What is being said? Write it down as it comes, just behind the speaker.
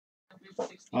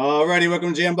Alrighty,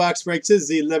 welcome to Jambox Breaks. This is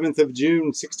the 11th of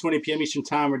June, 6:20 p.m. Eastern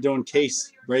Time. We're doing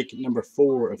case break number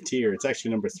 4 of tier. It's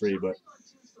actually number 3, but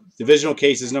divisional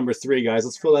case is number 3, guys.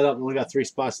 Let's fill that up. We only got 3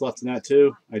 spots left in that,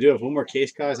 too. I do have one more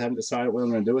case, guys. I haven't decided what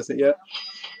I'm going to do with it yet,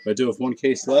 but I do have one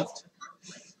case left.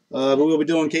 But we'll be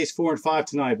doing case 4 and 5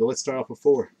 tonight, but let's start off with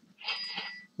 4.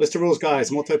 List of rules,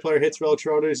 guys. Multiplayer hits, relics,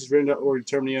 or others is random or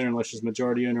determine the owner unless there's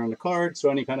majority owner on the card. So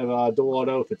any kind of dual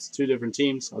auto, if it's 2 different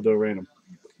teams, I'll do a random.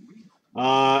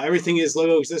 Everything is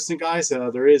logo existent, guys.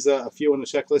 There is a few on the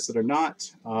checklist that are not.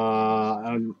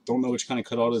 I don't know which kind of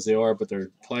cut autos they are, but they're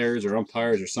players or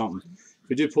umpires or something. If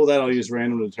we do pull that, I'll use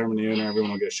random to determine the owner.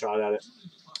 Everyone will get a shot at it.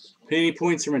 Penny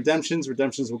points and redemptions.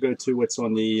 Redemptions will go to what's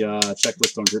on the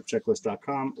checklist on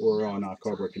groupchecklist.com or on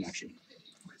Cardboard Connection.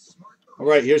 All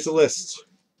right, here's the list.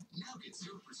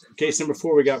 Case number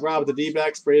 4, we got Rob with the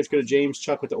D-backs. Braves go to James.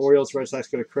 Chuck with the Orioles. Red Sox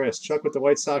go to Chris. Chuck with the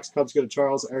White Sox. Cubs go to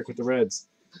Charles. Eric with the Reds.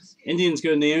 Indians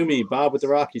go to Naomi. Bob with the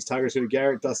Rockies. Tigers go to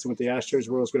Garrett. Dustin with the Astros.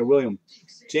 Royals go to William.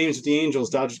 James with the Angels.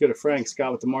 Dodgers go to Frank.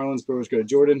 Scott with the Marlins. Brewers go to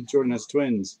Jordan. Jordan has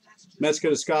Twins. Mets go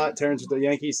to Scott. Terrence with the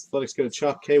Yankees. Athletics go to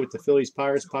Chuck. Kay with the Phillies.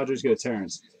 Pirates. Padres go to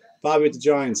Terrence. Bobby with the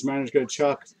Giants. Mariners go to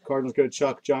Chuck. Cardinals go to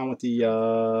Chuck. John with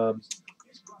the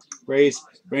Rays.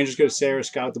 Rangers go to Sarah.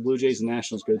 Scott with the Blue Jays. And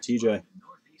Nationals go to TJ.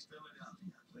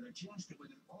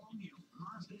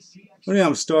 Well, yeah,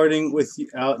 I'm starting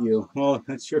without you. Well,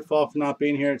 that's your fault for not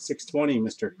being here at 6:20,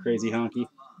 Mr. Crazy Honky.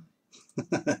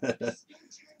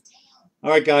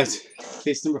 All right, guys.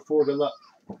 Case number 4. Good luck.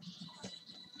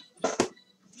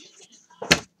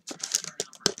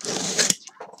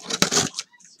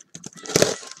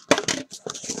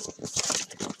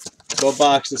 Both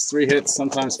boxes, 3 hits,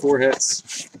 sometimes 4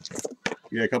 hits.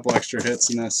 You get a couple extra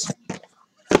hits in this.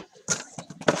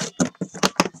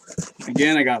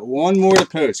 Again, I got one more to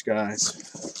post,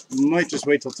 guys. Might just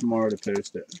wait till tomorrow to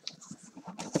post it.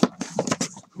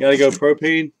 You gotta go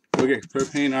propane. Go get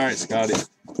propane. All right, Scotty.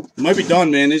 It might be done,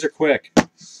 man. These are quick.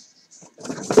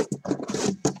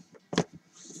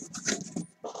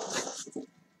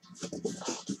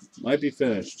 Might be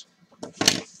finished.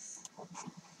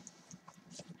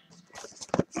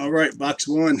 All right, box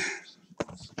 1.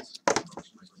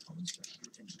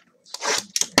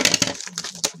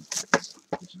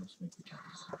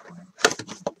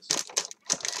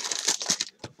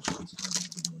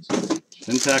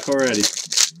 Intact already.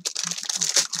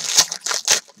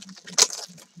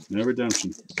 No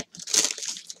redemption.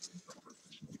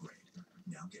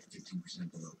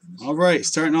 All right,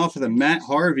 starting off with a Matt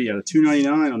Harvey out of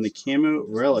 299 on the camo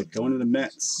relic, going to the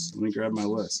Mets. Let me grab my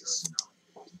lists.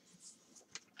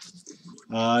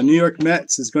 New York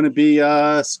Mets is going to be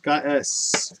Scott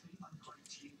S.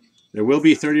 There will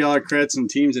be $30 credits on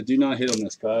teams that do not hit on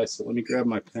this, guys. So let me grab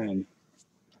my pen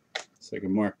so I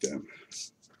can mark them.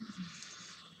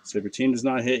 So if your team does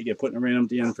not hit, you get put in a random at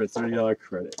the end for a $30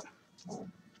 credit.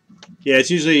 Yeah, it's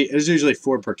usually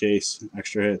 4 per case,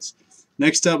 extra hits.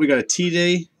 Next up, we got a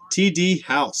TD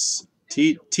House.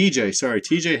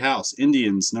 TJ House,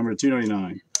 Indians, number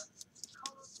 299.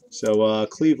 So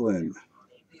Cleveland.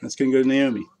 That's going to go to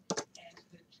Naomi.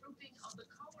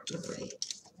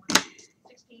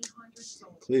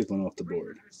 Cleveland off the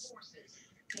board.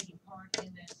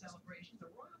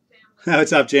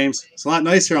 What's up, James? It's a lot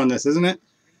nicer on this, isn't it?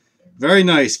 Very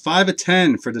nice. 5 of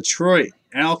 10 for Detroit.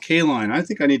 Al Kaline. I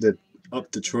think I need to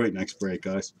up Detroit next break,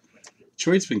 guys.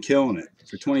 Detroit's been killing it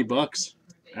for 20 bucks.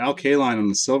 Al Kaline on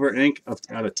the silver ink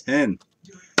out of 10.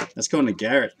 That's going to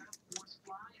Garrett.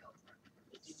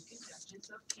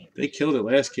 They killed it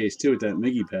last case, too, with that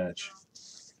Miggy patch.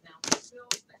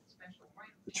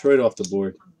 Detroit off the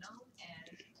board.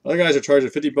 Other guys are charging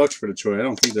 50 bucks for Detroit. I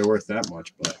don't think they're worth that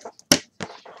much, but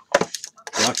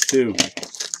box 2.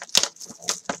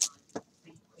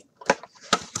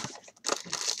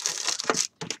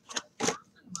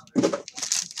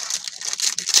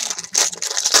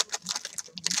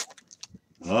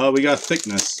 We got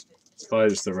thickness. It's probably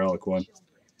just the relic one.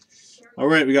 All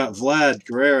right, we got Vlad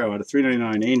Guerrero out of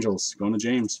 399 Angels going to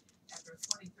James.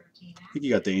 I think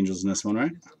you got the Angels in this one,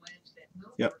 right?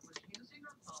 Yep.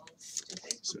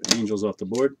 So Angels off the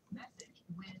board.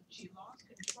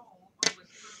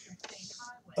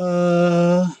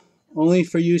 Only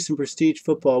for use in prestige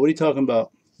football. What are you talking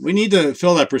about? We need to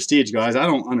fill that prestige, guys. I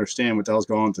don't understand what the hell's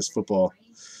going on with this football.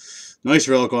 Nice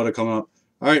relic auto coming up.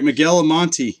 All right, Miguel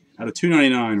Amonte out of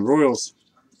 299 Royals.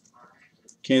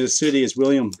 Kansas City is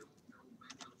William.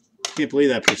 Can't believe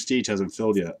that prestige hasn't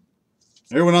filled yet.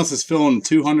 Everyone else is filling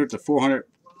 200 to 400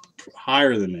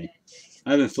 higher than me.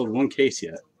 I haven't filled one case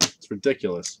yet. It's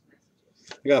ridiculous.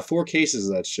 I got 4 cases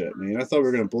of that shit, man. I thought we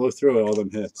were going to blow through all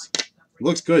them hits. It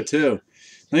looks good, too.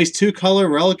 Nice 2-color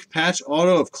relic patch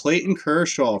auto of Clayton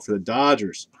Kershaw for the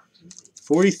Dodgers.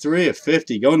 43 of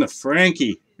 50. Going to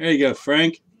Frankie. There you go,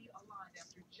 Frank.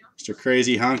 Mr.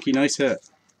 Crazy Honky. Nice hit.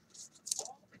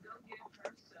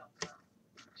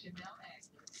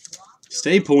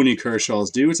 Stay pulling you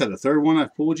Kershaws, dude. What's that, the third one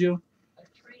I've pulled you?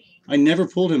 I never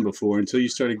pulled him before until you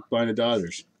started buying the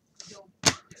Dodgers.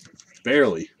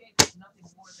 Barely.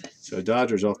 So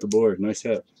Dodgers off the board. Nice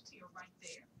hit.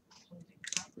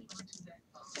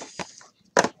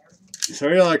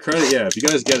 Sorry, a lot of credit. Yeah, if you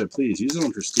guys get it, please use it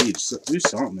on Prestige. Do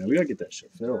something, man. We gotta get that shit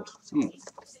filled.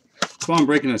 That's why I'm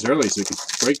breaking this early so we can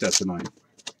break that tonight.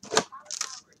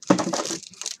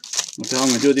 What the hell am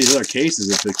I gonna do with these other cases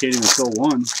if they can't even fill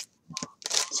one?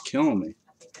 It's killing me.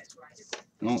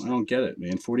 I don't get it,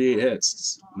 man. 48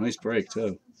 hits. Nice break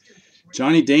too.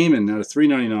 Johnny Damon out of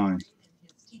 399.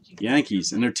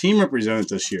 Yankees, and their team represented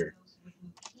this year.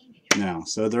 Now,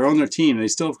 so they're on their team. They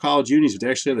still have college unis, but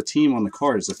they actually have a team on the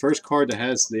card. It's the first card that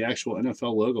has the actual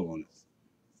NFL logo on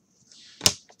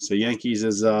it. So Yankees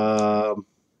is go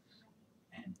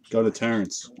to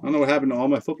Terrence. I don't know what happened to all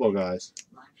my football guys.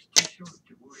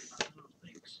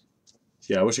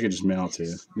 Yeah, I wish I could just mail it to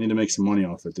you. I need to make some money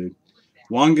off it, dude.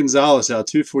 Juan Gonzalez out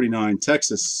 249.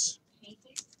 Texas.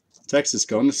 Texas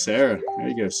going to Sarah. There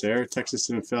you go, Sarah. Texas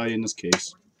didn't fail you in this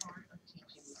case.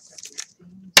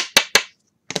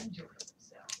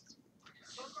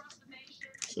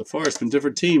 So far, it's been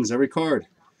different teams every card.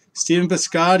 Steven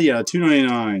Piscotty,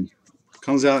 299.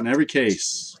 Comes out in every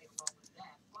case.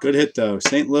 Good hit, though.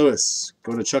 St. Louis.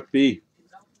 Go to Chuck B.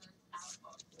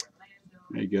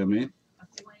 There you go, man.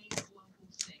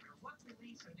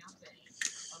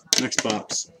 Next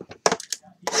box.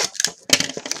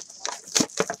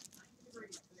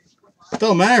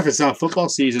 Don't matter if it's not football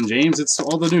season, James. It's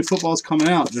all the new footballs coming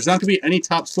out. There's not going to be any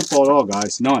Topps football at all,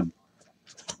 guys. None.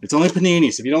 It's only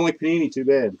Panini. So if you don't like Panini, too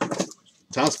bad.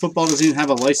 Topps football doesn't even have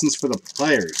a license for the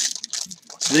players.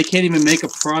 So they can't even make a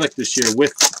product this year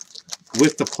with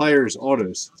the players'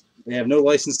 autos. They have no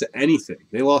license to anything.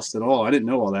 They lost it all. I didn't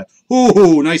know all that.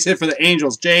 Ooh, nice hit for the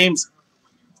Angels, James.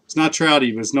 It's not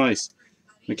Trouty, but it's nice.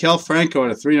 Maikel Franco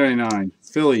at a 399.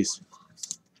 Phillies.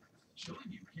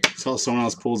 Saw someone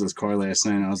else pull this card last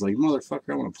night, and I was like, motherfucker,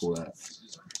 I want to pull that.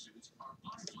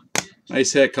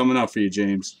 Nice hit coming up for you,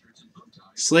 James.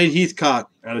 Slade Heathcott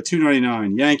out of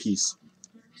 299. Yankees.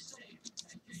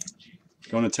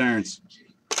 Going to Terrence.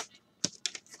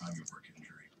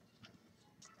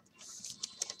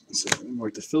 So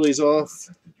work the Phillies off.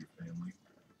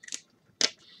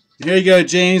 Here you go,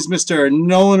 James. Mr.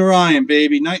 Nolan Ryan,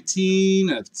 baby.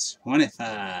 19 of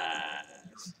 25.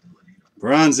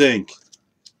 Bronze ink.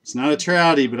 It's not a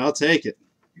Trouty, but I'll take it.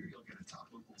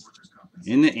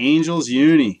 In the Angels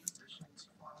uni.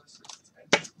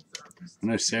 I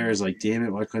know Sarah's like, damn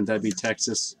it, why couldn't that be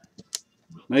Texas?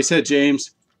 Nice hit,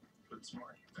 James.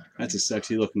 That's a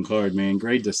sexy looking card, man.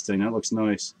 Grade this thing. That looks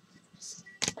nice.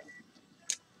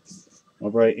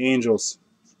 All right, Angels.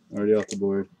 Already off the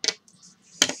board.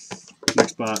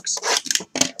 Next box.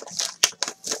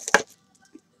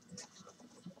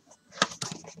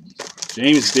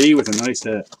 James B with a nice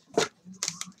hit.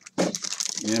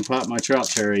 He didn't pop my Trout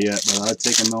cherry yet, but I'd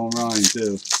take a Nolan Ryan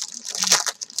too.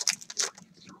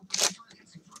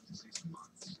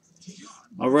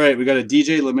 All right, we got a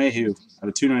DJ LeMahieu out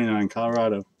of 299,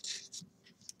 Colorado.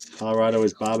 Colorado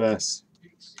is Bob S.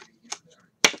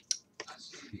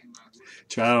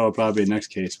 Trout will probably be next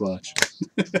case. Watch.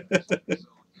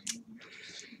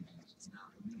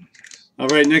 All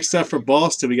right, next up for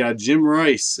Boston, we got Jim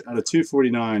Rice out of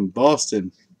 249.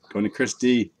 Boston going to Chris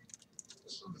D.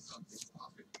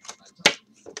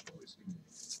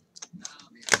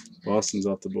 Boston's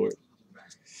off the board.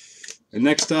 And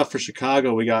next up for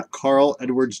Chicago, we got Carl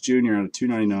Edwards Jr. out of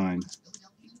 299.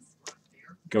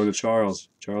 Going to Charles.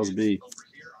 Charles B.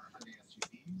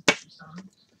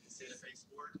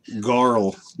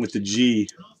 Garl with the G.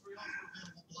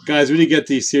 Guys, when you get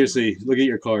these, seriously, look at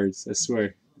your cards. I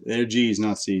swear. They're G's,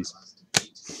 not C's.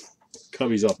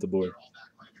 Cubby's off the board.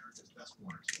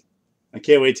 I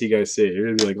can't wait till you guys see it. You're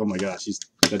going to be like, oh my gosh,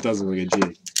 that does look like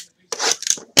a G.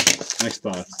 Next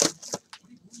box.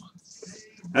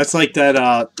 That's like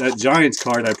that Giants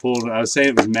card I pulled. I was saying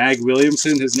it was Mag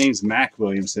Williamson. His name's Mac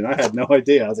Williamson. I had no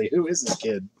idea. I was like, who is this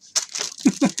kid?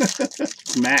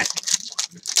 Mac.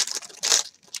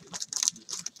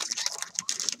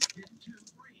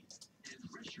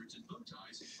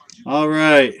 All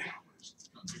right.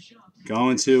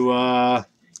 Going to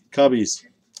Cubbies.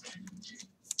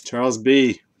 Charles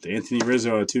B. Anthony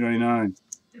Rizzo at 299.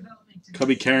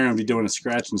 Cubby Karen would be doing a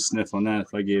scratch and sniff on that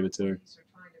if I gave it to her.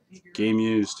 Game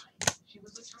used.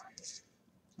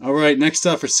 All right, next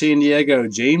up for San Diego,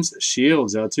 James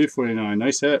Shields out 249.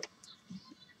 Nice hit.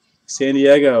 San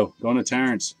Diego going to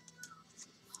Terrence.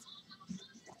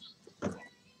 Out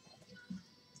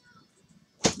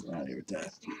here with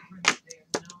that.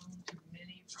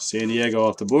 San Diego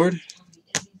off the board.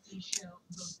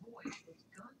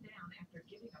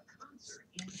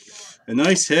 A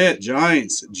nice hit,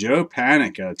 Giants. Joe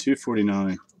Panic out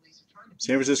 249.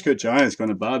 San Francisco Giants going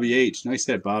to Bobby H. Nice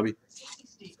hit, Bobby.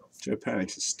 Joe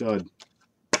Panic's a stud.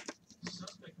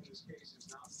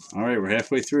 All right, we're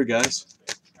halfway through, guys.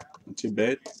 Not too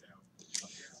bad.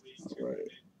 All right.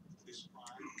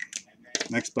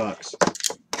 Next box.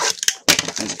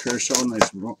 Nice Kershaw,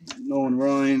 nice Nolan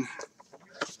Ryan.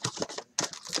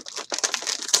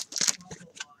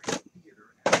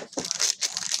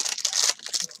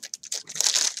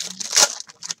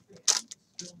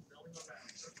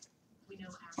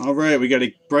 All right, we got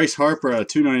a Bryce Harper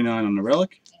 $2.99 on the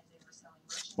relic.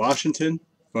 Washington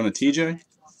going to TJ.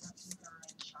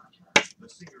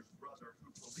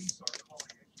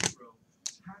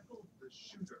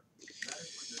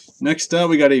 Next up,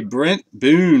 we got a Brent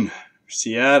Boone,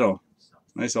 Seattle.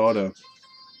 Nice auto.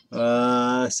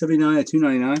 79 at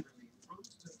 $2.99.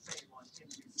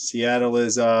 Seattle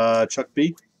is Chuck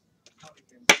B.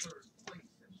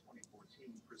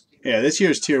 Yeah, this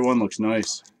year's Tier 1 looks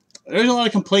nice. There's a lot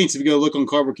of complaints if you go look on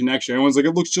Cardboard Connection. Everyone's like,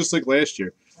 it looks just like last year.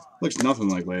 It looks nothing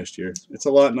like last year. It's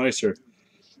a lot nicer.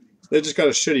 They just got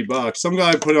a shitty box. Some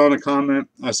guy put on a comment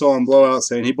I saw on Blowout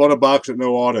saying he bought a box with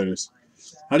no autos.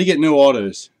 How do you get no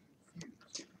autos?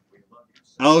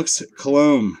 Alex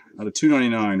Colomb out of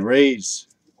 $2.99. Rays.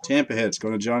 Tampa hits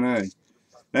going to John A.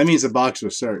 That means the box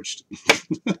was searched.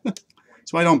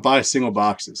 That's why I don't buy single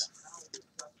boxes.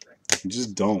 You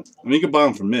just don't. I mean, you can buy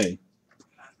them from me.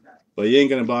 But you ain't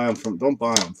going to buy them from... Don't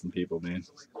buy them from people, man.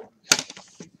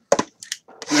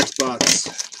 Next box.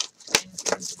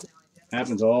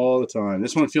 Happens all the time.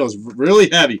 This one feels really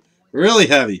heavy. Really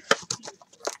heavy.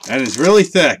 And it's really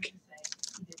thick.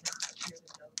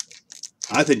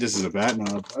 I think this is a bat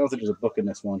knob. I don't think there's a book in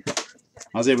this one.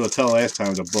 I was able to tell last time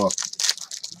it was a book.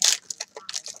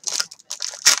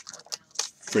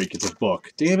 Freak, it's a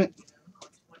book. Damn it.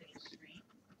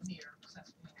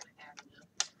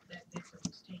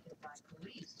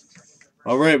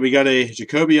 All right, we got a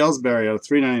Jacoby Ellsbury out of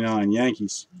 $3.99.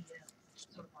 Yankees.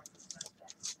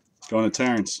 Going to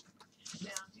Terrence.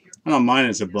 I don't mind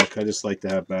it's a book. I just like to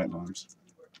have bat knobs.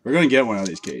 We're going to get one out of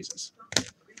these cases.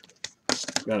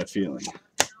 Got a feeling.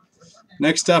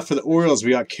 Next up for the Orioles, we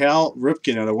got Cal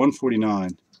Ripken out of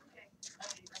 $149.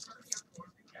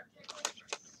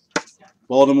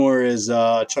 Baltimore is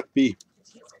Chuck B.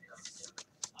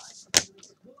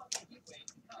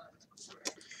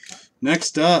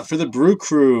 Next up for the Brew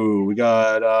Crew, we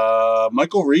got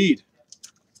Michael Reed.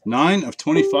 9 of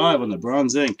 25 on the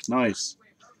bronze ink. Nice.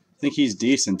 I think he's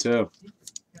decent too.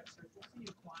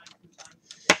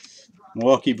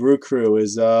 Milwaukee Brew Crew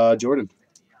is Jordan.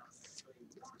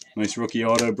 Nice rookie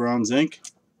auto bronze ink.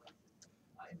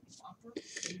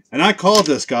 And I called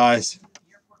this, guys.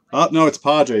 Oh, no, it's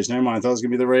Padres. Never mind. I thought it was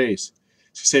going to be the Rays.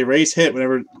 So say Rays hit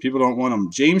whenever people don't want them.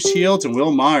 James Shields and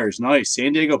Will Myers. Nice.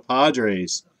 San Diego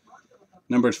Padres.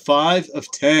 Numbered 5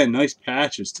 of 10. Nice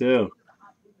patches, too.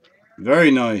 Very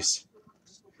nice.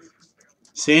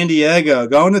 San Diego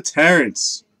going to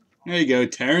Terrence. There you go.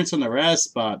 Terrence on the Raz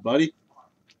spot, buddy.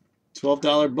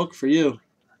 $12 book for you.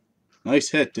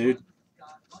 Nice hit, dude.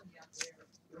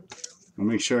 I'll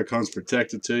make sure it comes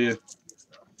protected to you.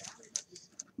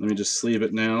 Let me just sleeve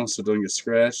it now so it doesn't get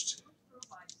scratched.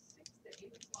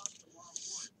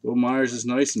 Will Myers is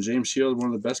nice, and James Shield, one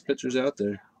of the best pitchers out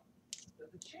there.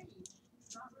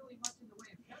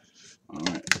 All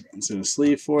right, it's in a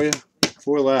sleeve for you.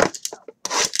 4 left.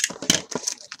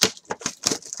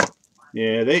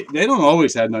 Yeah, they don't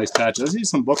always have nice patches. I see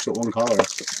some books with one color. I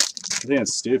think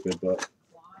that's stupid, but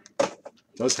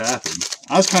it does happen.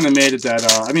 I was kind of mad at that.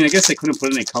 I mean, I guess they couldn't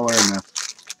put any color in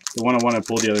the one I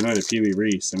pulled the other night, the Pee Wee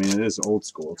Reese. I mean, it is old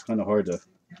school. It's kind of hard to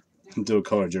do a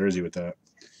color jersey with that.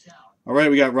 All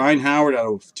right, we got Ryan Howard out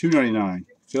of $2.99.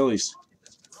 Phillies.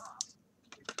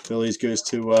 Phillies goes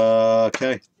to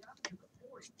K.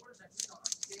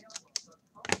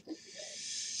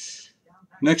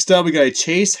 Next up, we got a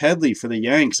Chase Headley for the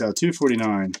Yanks out of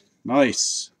 $2.49.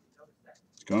 Nice.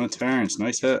 Going to Terrence.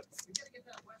 Nice hit.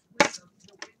 I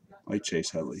like Chase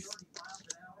Headley.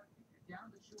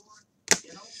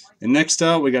 And next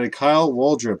up, we got a Kyle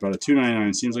Waldrop out of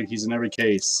 $2.99. Seems like he's in every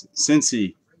case.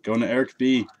 Cincy going to Eric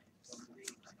B.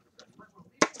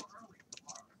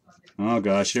 Oh,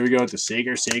 gosh. Here we go with the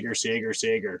Sager.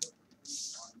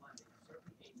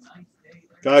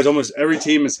 Guys, almost every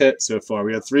team is hit so far.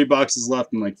 We have 3 boxes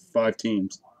left and like 5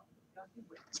 teams.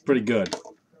 It's pretty good.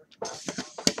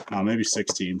 Maybe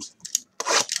 6 teams.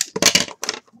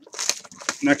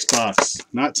 Next box.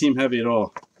 Not team heavy at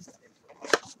all.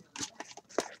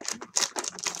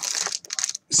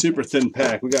 Super thin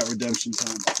pack. We got redemption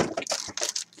time.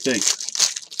 Think.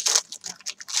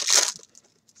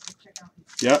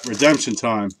 Yep, redemption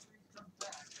time.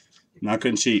 Not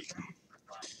gonna cheat.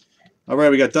 All right,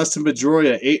 we got Dustin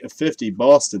Pedroia, 8 of 50,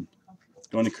 Boston.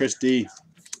 Going to Chris D.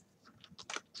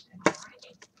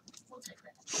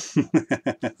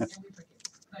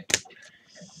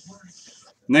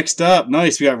 Next up,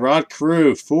 nice. We got Rod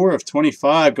Carew, 4 of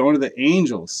 25, going to the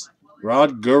Angels.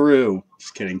 Rod Guru.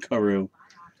 Just kidding, Carew.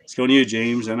 It's going to you,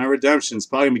 James. And our redemption is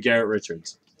probably going to be Garrett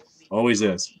Richards. Always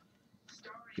is.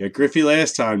 We got Griffey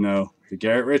last time, though. The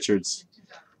Garrett Richards.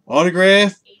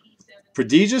 Autograph.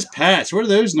 Prodigious Patch. What are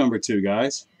those number 2,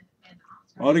 guys?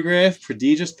 Autograph.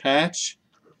 Prodigious Patch.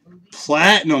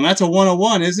 Platinum. That's a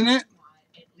 101, isn't it?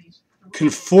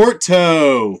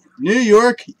 Conforto. New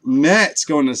York Mets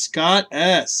going to Scott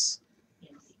S.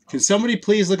 Can somebody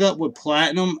please look up what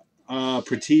Platinum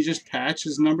Prodigious Patch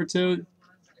is number 2?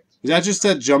 Is that just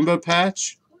that jumbo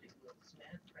patch?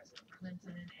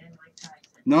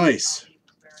 Nice.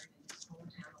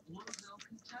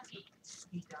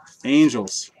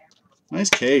 Angels. Nice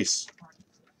case.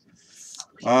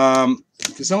 Can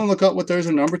someone look up what those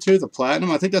are number 2? The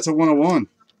Platinum? I think that's a 101.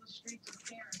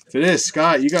 If it is,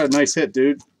 Scott, you got a nice hit,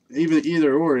 dude.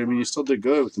 Either or, I mean, you still did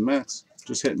good with the Mets.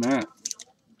 Just hitting that.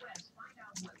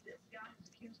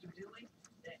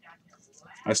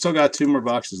 I still got 2 more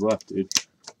boxes left, dude.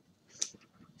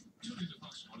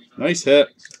 Nice hit.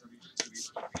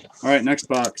 All right, next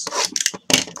box.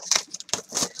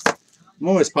 I'm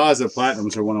always positive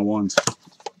Platinums are 101s.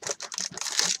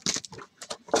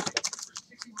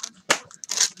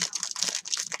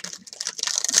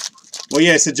 Well,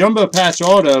 yeah, it's a jumbo patch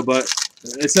auto, but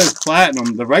it says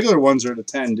Platinum. The regular ones are the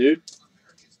 10, dude.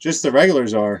 Just the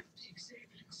regulars are.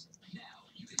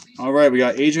 All right, we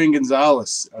got Adrian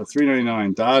Gonzalez,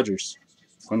 $3.99, Dodgers.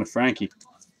 Going to Frankie.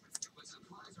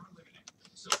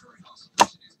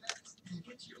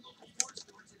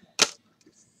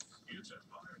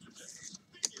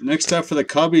 Next up for the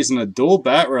Cubbies in a dual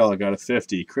bat rail, I got a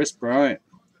 50. Chris Bryant.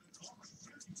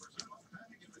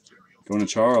 Going to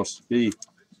Charles B.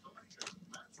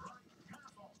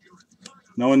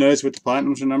 No one knows what the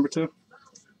Platinums are number 2?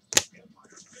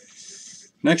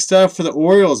 Next up for the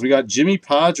Orioles, we got Jimmy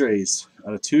Padres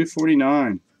out of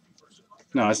 249.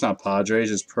 No, it's not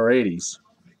Padres, it's Paredes.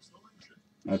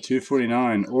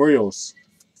 249. Orioles.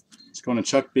 It's going to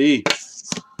Chuck B.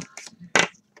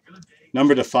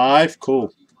 Number to 5.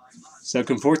 Cool. So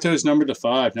Conforto's number to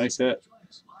 5. Nice hit.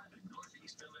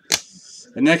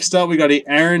 And next up, we got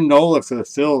Aaron Nola for the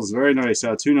Phils. Very nice.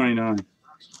 299.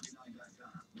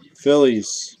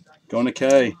 Phillies. Going to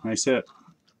K. Nice hit.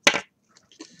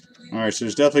 All right, so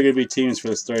there's definitely going to be teams for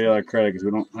this $30 credit because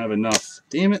we don't have enough.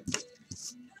 Damn it.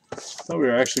 I thought we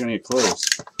were actually going to get close.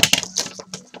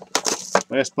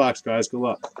 Last box, guys. Good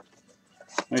luck.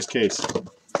 Nice case.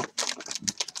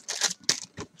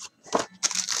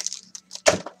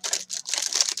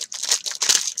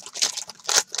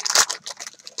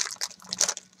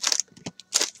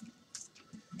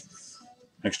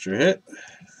 Extra hit.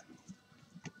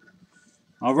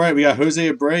 All right, we got Jose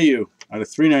Abreu out of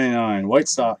 $3.99. White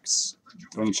Sox.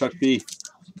 Going to Chuck B.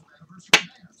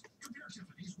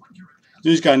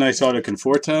 Dude's got a nice auto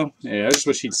Conforto. Yeah, I just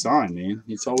wish he'd sign, man.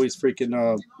 He's always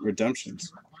freaking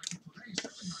redemptions.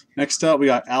 Next up, we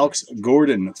got Alex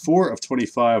Gordon, 4 of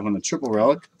 25 on the triple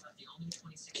relic.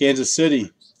 Kansas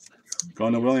City.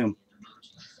 Going to William.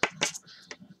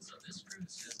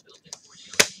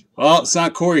 Well, it's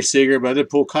not Corey Seager, but I did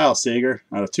pull Kyle Seager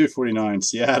out of 249.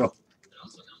 Seattle.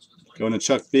 Going to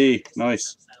Chuck B.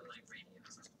 Nice.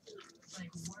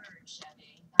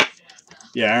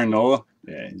 Yeah, Aaron Nola.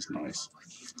 Yeah, he's nice.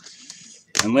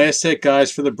 And last hit,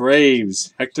 guys, for the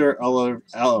Braves. Hector Olivera.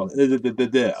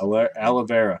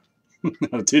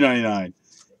 $2.99.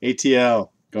 ATL.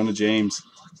 Going to James.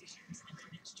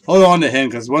 Hold on to him,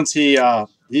 because once he's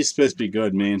supposed to be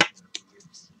good, man.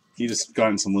 He just got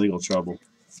in some legal trouble.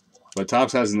 But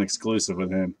Topps has an exclusive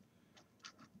with him.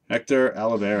 Hector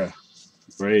Olivera.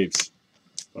 Braves.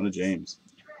 Going to James.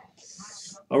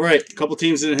 All right, a couple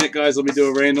teams didn't hit, guys. Let me do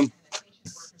a random.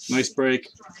 Nice break.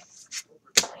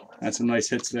 Had some nice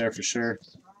hits there for sure.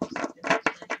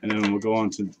 And then we'll go on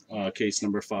to case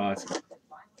number 5.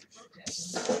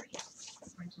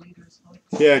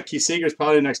 Yeah, Keith Seager's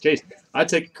probably the next case. I'd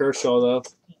take a Kershaw, though.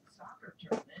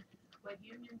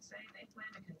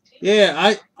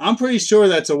 Yeah, I'm pretty sure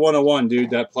that's a 101, dude.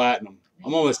 That platinum.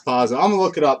 I'm almost positive. I'm gonna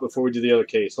look it up before we do the other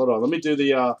case. Hold on. Let me do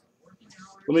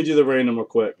the random real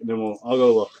quick, and then I'll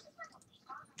go look.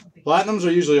 Platinums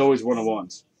are usually always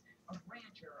 101s.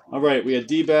 All right, we had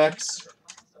D-backs,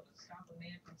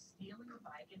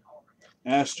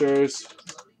 Astros.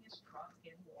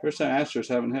 First time Astros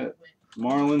haven't hit.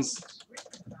 Marlins.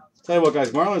 Tell you what,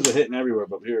 guys, Marlins are hitting everywhere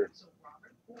but here.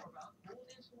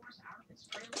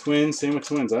 Twins, same with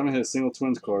Twins. I haven't hit a single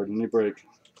Twins card. Let me break.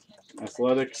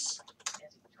 Athletics.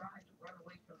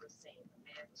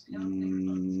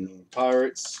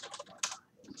 Pirates.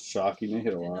 Shocking, they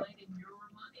hit a lot.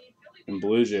 And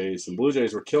Blue Jays. And Blue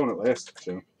Jays were killing it last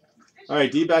show. All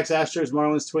right, D-backs, Astros,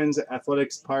 Marlins, Twins,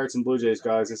 Athletics, Pirates, and Blue Jays,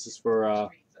 guys. This is for a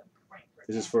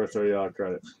 $30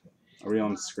 credit. Are we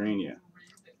on the screen yet?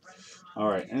 All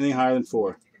right, anything higher than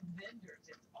 4.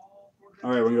 All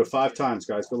right, we're going to go 5 times,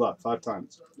 guys. Good luck. 5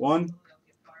 times. 1,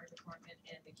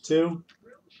 2,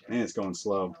 man, it's going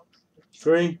slow.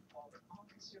 3,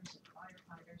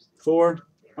 4,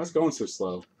 why is it going so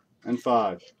slow? And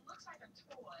 5.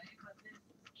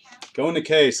 Go in the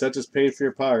case. That just paid for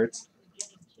your Pirates.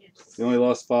 You only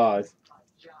lost 5.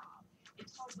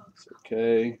 It's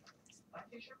okay.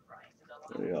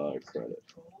 $30 credit.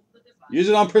 Use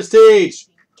it on Prestige.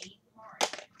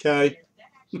 Okay.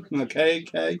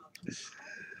 Okay.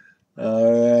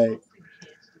 All right.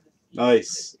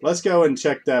 Nice. Let's go and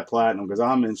check that platinum because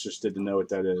I'm interested to know what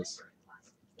that is.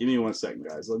 Give me 1 second,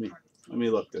 guys. Let me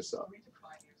look this up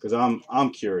because I'm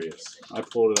curious. I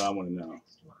pulled it. I want to know.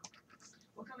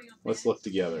 Let's look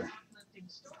together.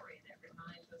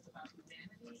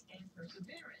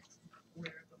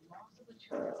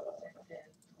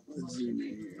 Let's zoom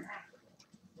in here.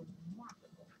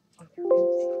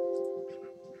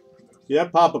 Yeah,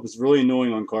 that pop-up is really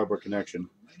annoying on Cardboard Connection.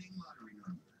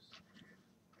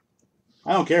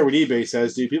 I don't care what eBay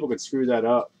says, dude. People could screw that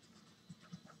up.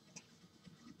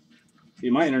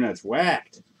 Dude, my internet's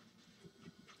whacked.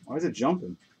 Why is it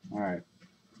jumping? All right.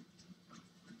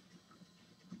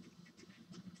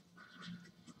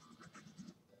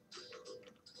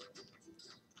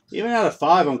 Even out of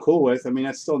 5, I'm cool with. I mean,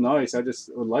 that's still nice. I just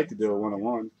would like to do a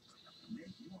 101.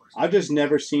 I've just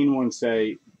never seen one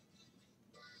say,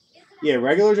 yeah,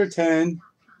 regulars are 10.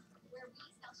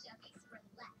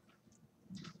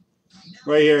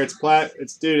 Right here, it's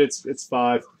it's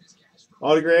 5.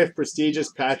 Autograph,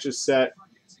 prestigious, patches set,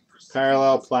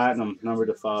 parallel, platinum, number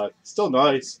to 5. Still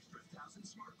nice.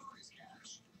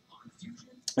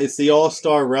 It's the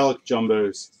All-Star Relic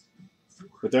Jumbos.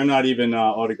 But they're not even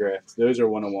autographed. Those are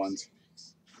 101s.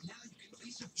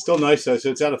 Still nice, though. So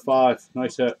it's out of 5.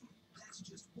 Nice hit.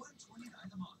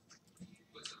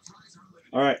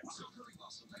 All right.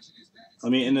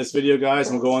 Let me end this video, guys,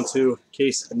 and we'll go on to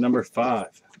case number 5.